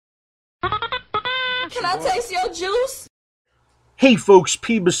Can I taste your juice? Hey folks,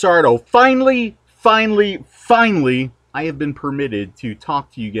 PBusardo. Finally, I have been permitted to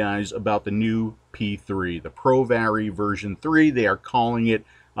talk to you guys about the new P3, the ProVari version 3. They are calling it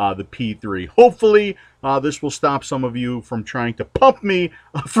the P3. Hopefully, this will stop some of you from trying to pump me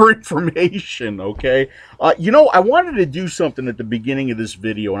for information, okay? I wanted to do something at the beginning of this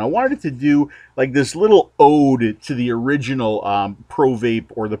video, and I wanted to do like this little ode to the original ProVape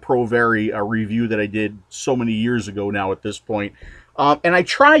or the ProVari review that I did so many years ago now at this point. And I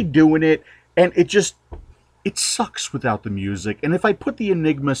tried doing it, and it sucks without the music. And if I put the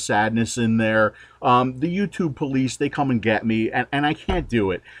Enigma sadness in there, the YouTube police, they come and get me, and I can't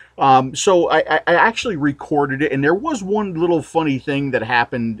do it. So I actually recorded it, and there was one little funny thing that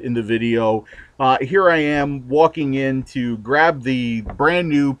happened in the video. Here I am walking in to grab the brand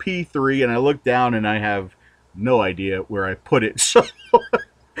new P3, and I look down, and I have no idea where I put it.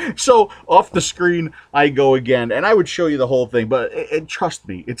 So off the screen I go again, and I would show you the whole thing, but trust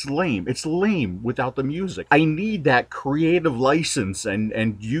me, it's lame. It's lame without the music. I need that creative license, and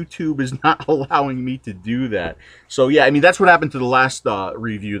YouTube is not allowing me to do that. So yeah, I mean, that's what happened to the last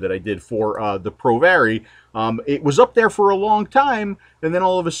review that I did for the ProVari. It was up there for a long time, and then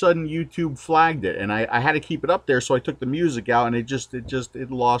all of a sudden YouTube flagged it, and I had to keep it up there, so I took the music out, and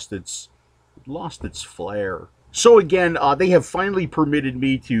it lost its flair. So again, they have finally permitted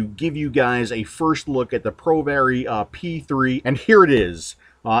me to give you guys a first look at the ProVari P3, and here it is.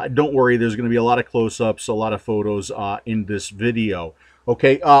 Don't worry, there's going to be a lot of close-ups, a lot of photos in this video.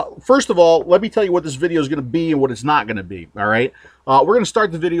 Okay, first of all, let me tell you what this video is going to be and what it's not going to be, all right? We're going to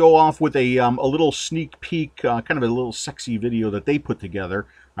start the video off with a little sneak peek, kind of a little sexy video that they put together.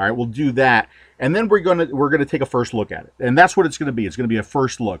 All right, we'll do that, and then we're gonna take a first look at it, and that's what it's gonna be. It's gonna be a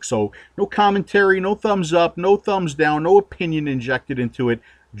first look. So no commentary, no thumbs up, no thumbs down, no opinion injected into it.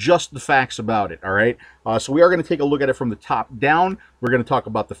 Just the facts about it. All right. So we are going to take a look at it from the top down. We're going to talk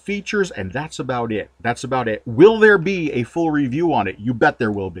about the features, and that's about it. That's about it. Will there be a full review on it? You bet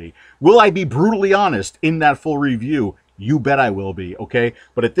there will be. Will I be brutally honest in that full review? You bet I will be. Okay.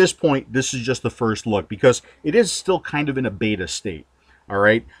 But at this point, this is just the first look because it is still kind of in a beta state. All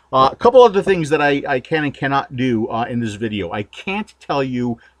right. A couple other things that I can and cannot do in this video. I can't tell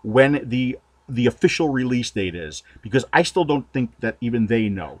you when the official release date is because I still don't think that even they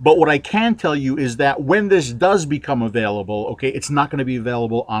know. But what I can tell you is that when this does become available, okay, it's not going to be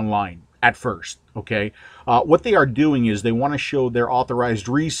available online at first, okay? What they are doing is they want to show their authorized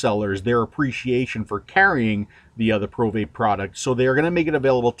resellers their appreciation for carrying the other ProVape product, so they are going to make it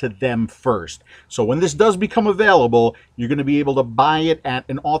available to them first. So when this does become available, you're going to be able to buy it at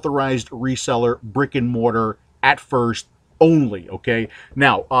an authorized reseller, brick and mortar, at first only, okay?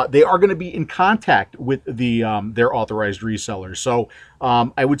 Now, they are going to be in contact with their authorized resellers, so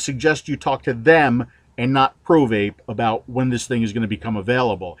I would suggest you talk to them and not ProVape about when this thing is going to become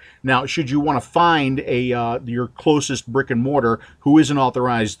available. Now, should you want to find your closest brick and mortar who is an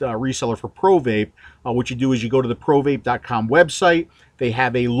authorized reseller for ProVape, what you do is you go to the ProVape.com website. They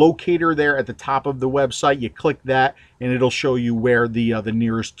have a locator there at the top of the website. You click that, and it'll show you where the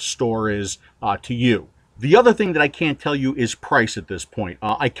nearest store is to you. The other thing that I can't tell you is price at this point.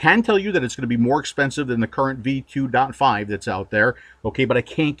 I can tell you that it's going to be more expensive than the current V2.5 that's out there, okay, but I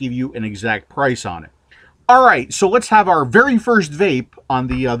can't give you an exact price on it. All right, so let's have our very first vape on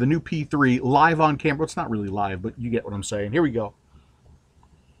the new P3 live on camera. Well, it's not really live, but you get what I'm saying. Here we go.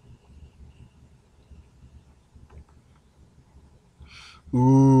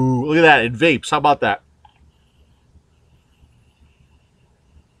 Ooh, look at that. It vapes. How about that?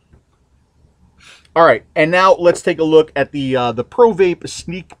 All right, and now let's take a look at the ProVape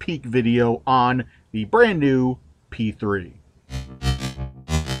sneak peek video on the brand new P3.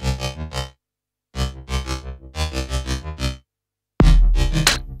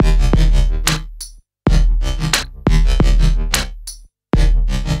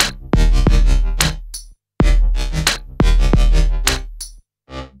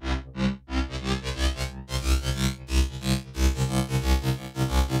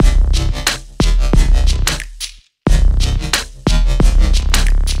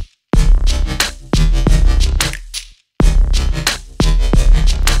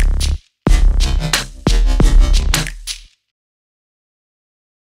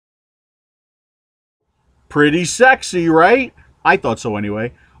 Pretty sexy, right? I thought so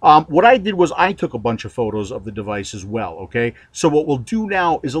anyway. What I did was I took a bunch of photos of the device as well, okay? So what we'll do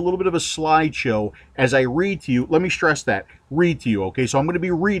now is a little bit of a slideshow as I read to you. Let me stress that, read to you, okay? So I'm going to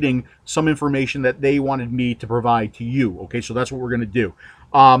be reading some information that they wanted me to provide to you, okay? So that's what we're going to do.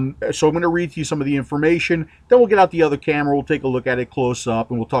 So I'm going to read to you some of the information. Then we'll get out the other camera. We'll take a look at it close up,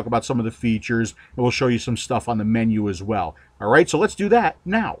 and we'll talk about some of the features, and we'll show you some stuff on the menu as well. All right, so let's do that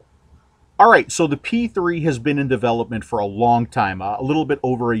now. All right, so the P3 has been in development for a long time, a little bit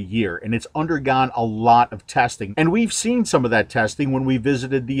over a year, and it's undergone a lot of testing. And we've seen some of that testing when we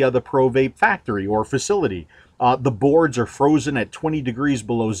visited the ProVape factory or facility. The boards are frozen at 20 degrees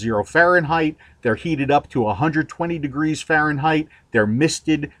below 0 Fahrenheit. They're heated up to 120 degrees Fahrenheit. They're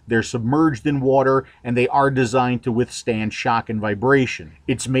misted, they're submerged in water, and they are designed to withstand shock and vibration.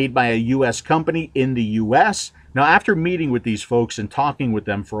 It's made by a U.S. company in the U.S. Now, after meeting with these folks and talking with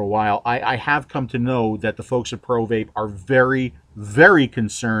them for a while, I have come to know that the folks at ProVape are very, very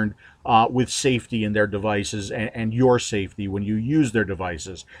concerned with safety in their devices and your safety when you use their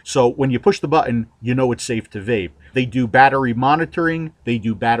devices. So when you push the button, you know it's safe to vape. They do battery monitoring, they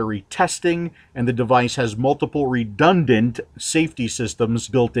do battery testing, and the device has multiple redundant safety systems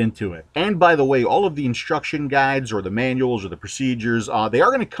built into it. And by the way, all of the instruction guides or the manuals or the procedures, they are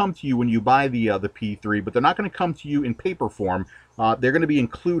going to come to you when you buy the P3, but they're not going to come to you in paper form. They're going to be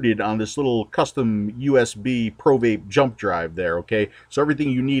included on this little custom USB ProVape jump drive there, okay? So everything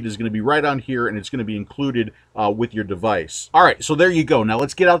you need is going to be right on here, and it's going to be included with your device. All right, so there you go. Now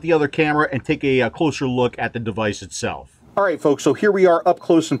let's get out the other camera and take a closer look at the device itself. All right, folks, so here we are up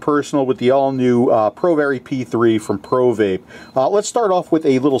close and personal with the all-new ProVari P3 from ProVape. Let's start off with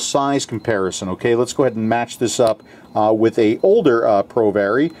a little size comparison, okay? Let's go ahead and match this up with a older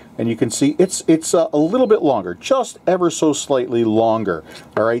ProVari, and you can see it's a little bit longer, just ever so slightly longer.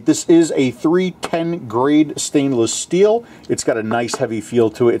 All right, this is a 310 grade stainless steel. It's got a nice heavy feel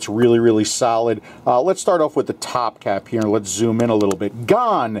to it. It's really, really solid. Let's start off with the top cap here, and let's zoom in a little bit.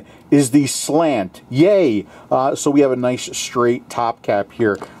 Gone is the slant. Yay! So we have a nice straight top cap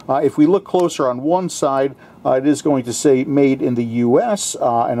here. If we look closer on one side, it is going to say made in the U.S.,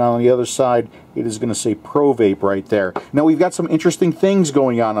 and on the other side, it is going to say ProVape right there. Now, we've got some interesting things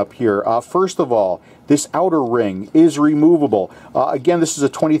going on up here. First of all, this outer ring is removable. Again, this is a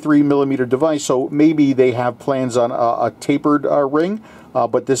 23 millimeter device, so maybe they have plans on a tapered ring.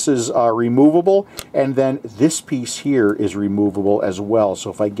 But this is removable, and then this piece here is removable as well. So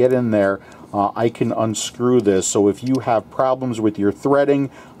if I get in there, I can unscrew this. So if you have problems with your threading,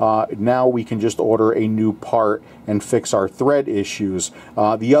 now we can just order a new part and fix our thread issues.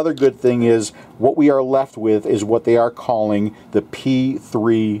 The other good thing is what we are left with is what they are calling the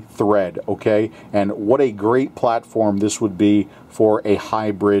P3 thread, okay? And what a great platform this would be for a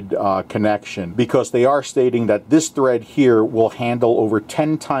hybrid connection, because they are stating that this thread here will handle over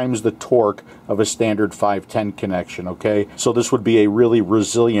 10 times the torque of a standard 510 connection, okay? So this would be a really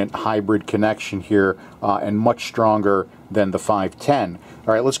resilient hybrid connection here and much stronger than the 510.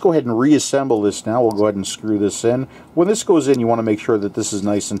 All right, let's go ahead and reassemble this now. We'll go ahead and screw this in. When this goes in, you want to make sure that this is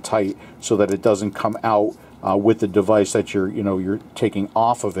nice and tight so that it doesn't come out with the device that you're taking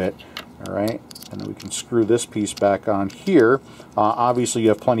off of it. All right, and then we can screw this piece back on here. Obviously, you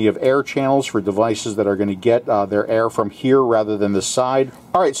have plenty of air channels for devices that are going to get their air from here rather than the side.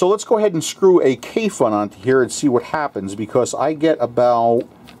 All right, so let's go ahead and screw a K-Fun onto here and see what happens, because I get about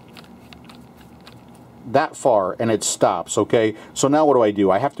that far and it stops, okay? So now what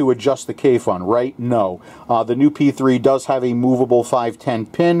do? I have to adjust the K-Fun, right? No. The new P3 does have a movable 510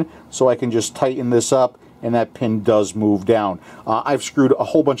 pin, so I can just tighten this up and that pin does move down. I've screwed a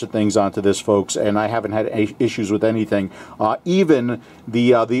whole bunch of things onto this, folks, and I haven't had issues with anything. Even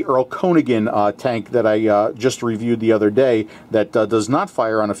the Earl Konigan tank that I just reviewed the other day that does not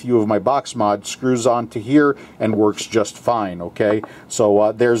fire on a few of my box mods screws onto here and works just fine, okay?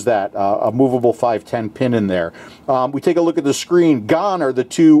 So there's that, a movable 510 pin in there. We take a look at the screen. Gone are the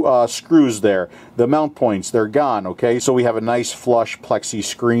two screws there. The mount points, they're gone, okay? So we have a nice flush plexi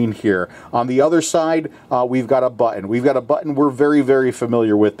screen here. On the other side, we've got a button. We've got a button we're very, very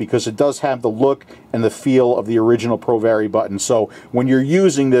familiar with because it does have the look and the feel of the original ProVari button. So when you're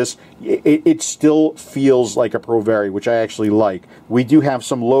using this, it still feels like a ProVari, which I actually like. We do have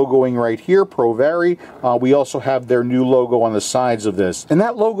some logoing right here, ProVari. We also have their new logo on the sides of this. And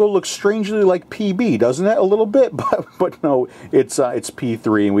that logo looks strangely like PB, doesn't it? A little bit, but no, it's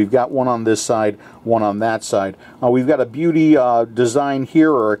P3. And we've got one on this side, one on that side. We've got a beauty design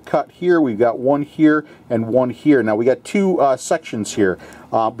here, or a cut here. We've got one here, and one here. Now we got two sections here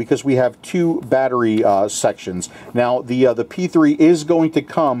because we have two battery sections. Now the P3 is going to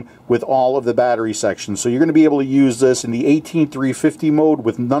come with all of the battery sections, so you're going to be able to use this in the 18350 mode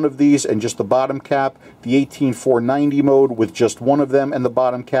with none of these and just the bottom cap, the 18490 mode with just one of them and the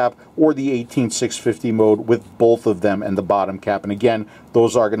bottom cap, or the 18650 mode with both of them and the bottom cap. And again,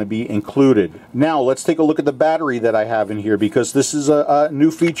 those are going to be included. Now let's take a look at the battery that I have in here, because this is a new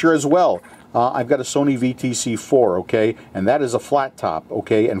feature as well. I've got a Sony VTC4, okay, and that is a flat top,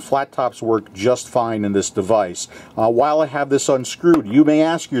 okay, and flat tops work just fine in this device. While I have this unscrewed, you may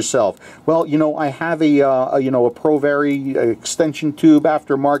ask yourself, well, you know, I have a ProVari extension tube,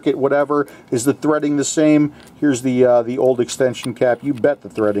 aftermarket, whatever. Is the threading the same? Here's the old extension cap. You bet the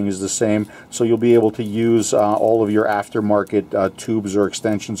threading is the same, so you'll be able to use all of your aftermarket tubes or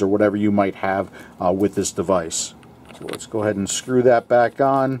extensions or whatever you might have with this device. So let's go ahead and screw that back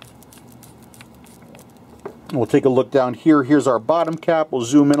on. We'll take a look down here. Here's our bottom cap. We'll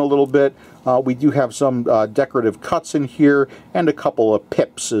zoom in a little bit. We do have some decorative cuts in here and a couple of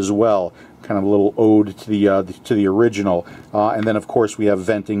pips as well. Kind of a little ode to the original. And then, of course, we have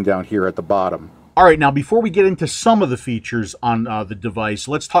venting down here at the bottom. All right, now before we get into some of the features on the device,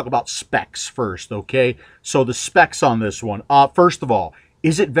 let's talk about specs first, okay? So the specs on this one. First of all,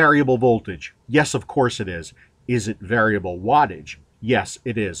 is it variable voltage? Yes, of course it is. Is it variable wattage? Yes,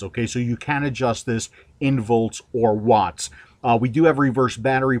 it is. Okay, so you can adjust this in volts or watts. We do have reverse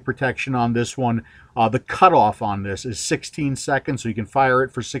battery protection on this one. The cutoff on this is 16 seconds, so you can fire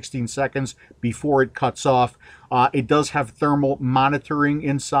it for 16 seconds before it cuts off. It does have thermal monitoring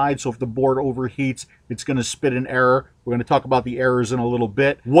inside, so if the board overheats, it's going to spit an error. We're going to talk about the errors in a little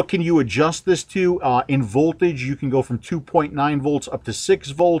bit. What can you adjust this to? In voltage, you can go from 2.9 volts up to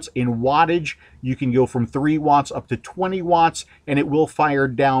 6 volts. In wattage, you can go from 3 watts up to 20 watts, and it will fire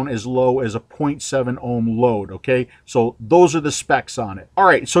down as low as a 0.7 ohm load, okay? So those are the specs on it. All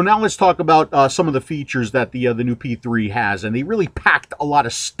right, so now let's talk about some of the features that the new P3 has, and they really packed a lot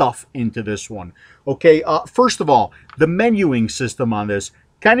of stuff into this one. Okay, first of all, the menuing system on this,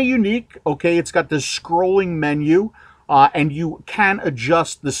 kind of unique, okay? It's got this scrolling menu, and you can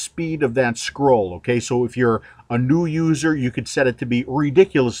adjust the speed of that scroll, okay? So if you're a new user, you could set it to be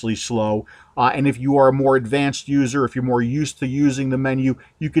ridiculously slow, and if you are a more advanced user, if you're more used to using the menu,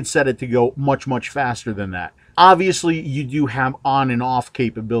 you could set it to go much, much faster than that. Obviously, you do have on and off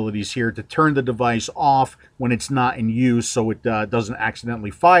capabilities here to turn the device off when it's not in use so it doesn't accidentally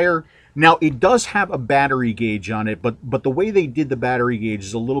fire. Now, it does have a battery gauge on it, but the way they did the battery gauge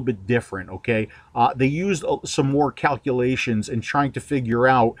is a little bit different, okay? They used some more calculations in trying to figure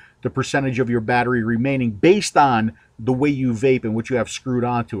out the percentage of your battery remaining based on the way you vape and what you have screwed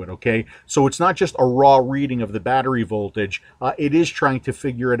onto it, okay? So it's not just a raw reading of the battery voltage. It is trying to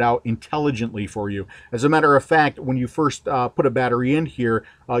figure it out intelligently for you. As a matter of fact, when you first put a battery in here,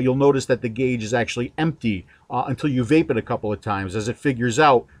 you'll notice that the gauge is actually empty until you vape it a couple of times as it figures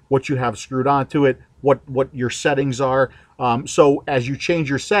out what you have screwed onto it, what your settings are. So as you change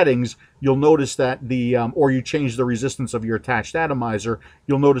your settings, you'll notice that or you change the resistance of your attached atomizer,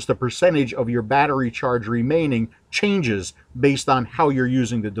 you'll notice the percentage of your battery charge remaining changes based on how you're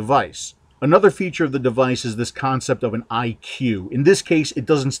using the device. Another feature of the device is this concept of an IQ. In this case, it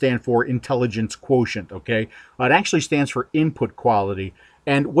doesn't stand for intelligence quotient, okay? It actually stands for input quality.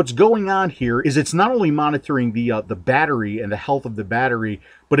 And what's going on here is it's not only monitoring the battery and the health of the battery,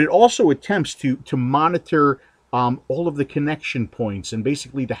 but it also attempts to monitor all of the connection points and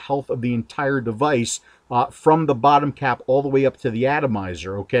basically the health of the entire device from the bottom cap all the way up to the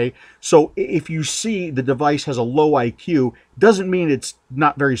atomizer, okay? So if you see the device has a low IQ, doesn't mean it's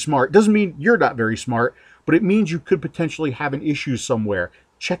not very smart, doesn't mean you're not very smart, but it means you could potentially have an issue somewhere.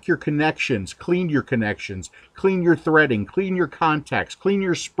 Check your connections, clean your threading, clean your contacts, clean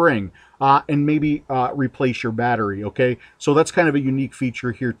your spring, and maybe replace your battery, okay? So that's kind of a unique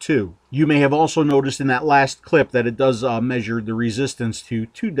feature here too. You may have also noticed in that last clip that it does measure the resistance to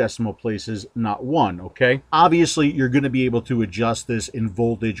 2 decimal places, not 1, okay? Obviously, you're going to be able to adjust this in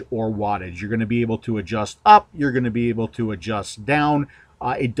voltage or wattage. You're going to be able to adjust up, you're going to be able to adjust down.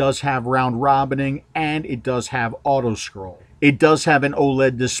 It does have round robining, and it does have auto scroll. It does have an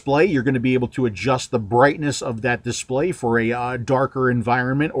OLED display. You're going to be able to adjust the brightness of that display for a darker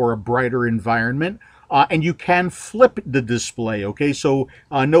environment or a brighter environment. And you can flip the display, okay? So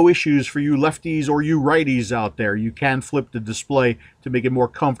no issues for you lefties or you righties out there. You can flip the display to make it more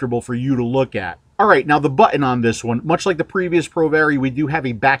comfortable for you to look at. All right, now the button on this one, much like the previous ProVari, we do have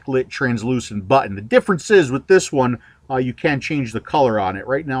a backlit translucent button. The difference is with this one, you can change the color on it.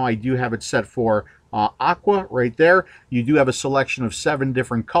 Right now I do have it set for aqua right there. You do have a selection of 7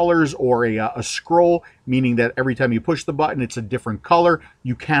 different colors, or a scroll, meaning that every time you push the button, it's a different color.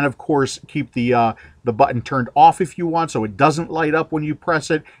 You can, of course, keep the button turned off if you want, so it doesn't light up when you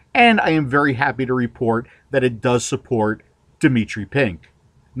press it. And I am very happy to report that it does support Dimitri Pink.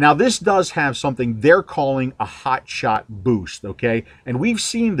 Now, this does have something they're calling a hot shot boost, okay? And we've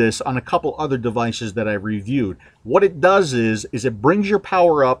seen this on a couple other devices that I've reviewed. What it does is it brings your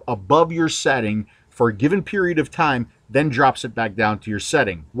power up above your setting for a given period of time, then drops it back down to your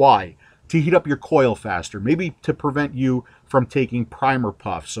setting. Why? To heat up your coil faster, maybe to prevent you from taking primer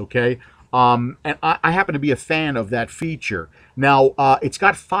puffs, okay? And I happen to be a fan of that feature. Now, it's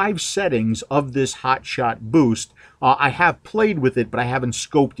got 5 settings of this hot shot boost. I have played with it, but I haven't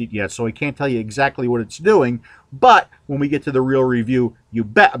scoped it yet, so I can't tell you exactly what it's doing. But when we get to the real review, you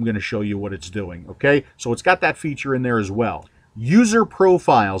bet I'm going to show you what it's doing, okay? So it's got that feature in there as well. User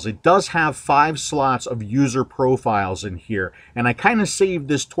profiles. It does have 5 slots of user profiles in here. And I kind of saved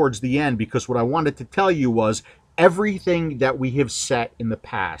this towards the end because what I wanted to tell you was everything that we have set in the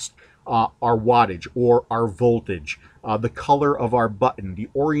past. Our wattage or our voltage, the color of our button, the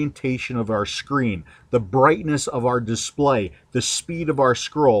orientation of our screen, the brightness of our display, the speed of our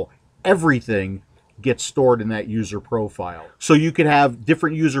scroll, everything gets stored in that user profile. So you could have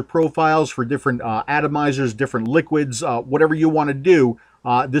different user profiles for different atomizers, different liquids, whatever you want to do.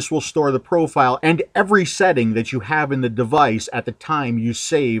 This will store the profile and every setting that you have in the device at the time you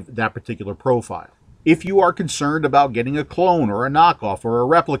save that particular profile. If you are concerned about getting a clone or a knockoff or a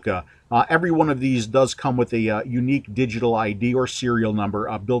replica, every one of these does come with a unique digital ID or serial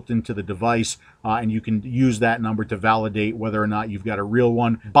number built into the device, and you can use that number to validate whether or not you've got a real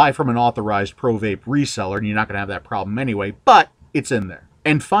one. Buy from an authorized ProVape reseller, and you're not going to have that problem anyway, but it's in there.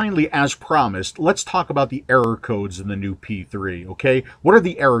 And finally, as promised, let's talk about the error codes in the new P3, okay? What are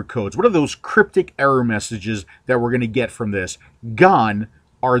the error codes? What are those cryptic error messages that we're going to get from this? Gone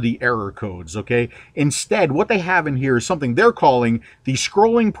are the error codes, okay? Instead, what they have in here is something they're calling the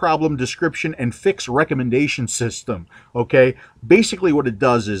scrolling problem description and fix recommendation system, okay? Basically what it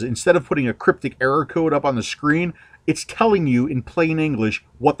does is instead of putting a cryptic error code up on the screen, it's telling you in plain English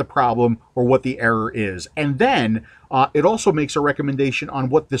what the problem or what the error is. And then it also makes a recommendation on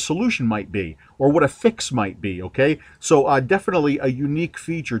what the solution might be or what a fix might be, okay? So definitely a unique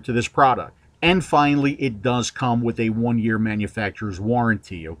feature to this product. And finally, it does come with a 1-year manufacturer's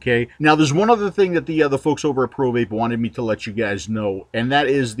warranty, okay? Now, there's one other thing that the folks over at ProVape wanted me to let you guys know, and that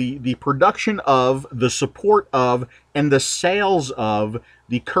is the production of, the support of, and the sales of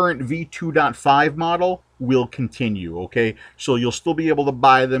the current V2.5 model will continue, okay? So you'll still be able to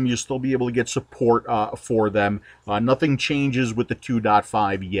buy them. You'll still be able to get support for them. Nothing changes with the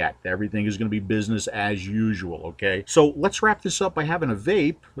 2.5 yet. Everything is going to be business as usual, okay? So let's wrap this up by having a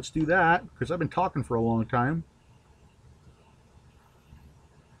vape. Let's do that, because I've been talking for a long time.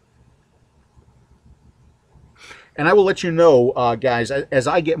 And I will let you know, guys, as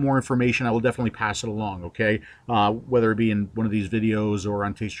I get more information, I will definitely pass it along, okay? Whether it be in one of these videos or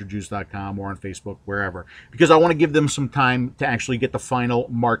on tasteyourjuice.com or on Facebook, wherever. Because I want to give them some time to actually get the final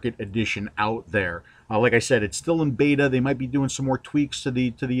market edition out there. Like I said, it's still in beta. They might be doing some more tweaks to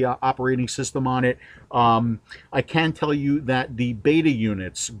the operating system on it. I can tell you that the beta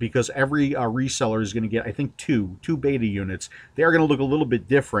units, because every reseller is going to get, I think, two beta units, they are going to look a little bit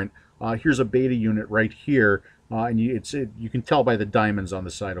different. Here's a beta unit right here. And you can tell by the diamonds on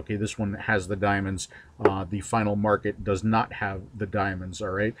the side. Okay, this one has the diamonds. The final market does not have the diamonds. All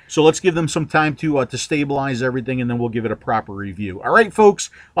right, so let's give them some time to stabilize everything, and then we'll give it a proper review. All right, folks,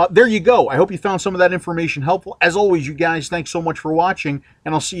 there you go. I hope you found some of that information helpful. As always, you guys, thanks so much for watching,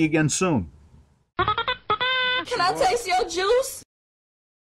 and I'll see you again soon. Can I taste your juice?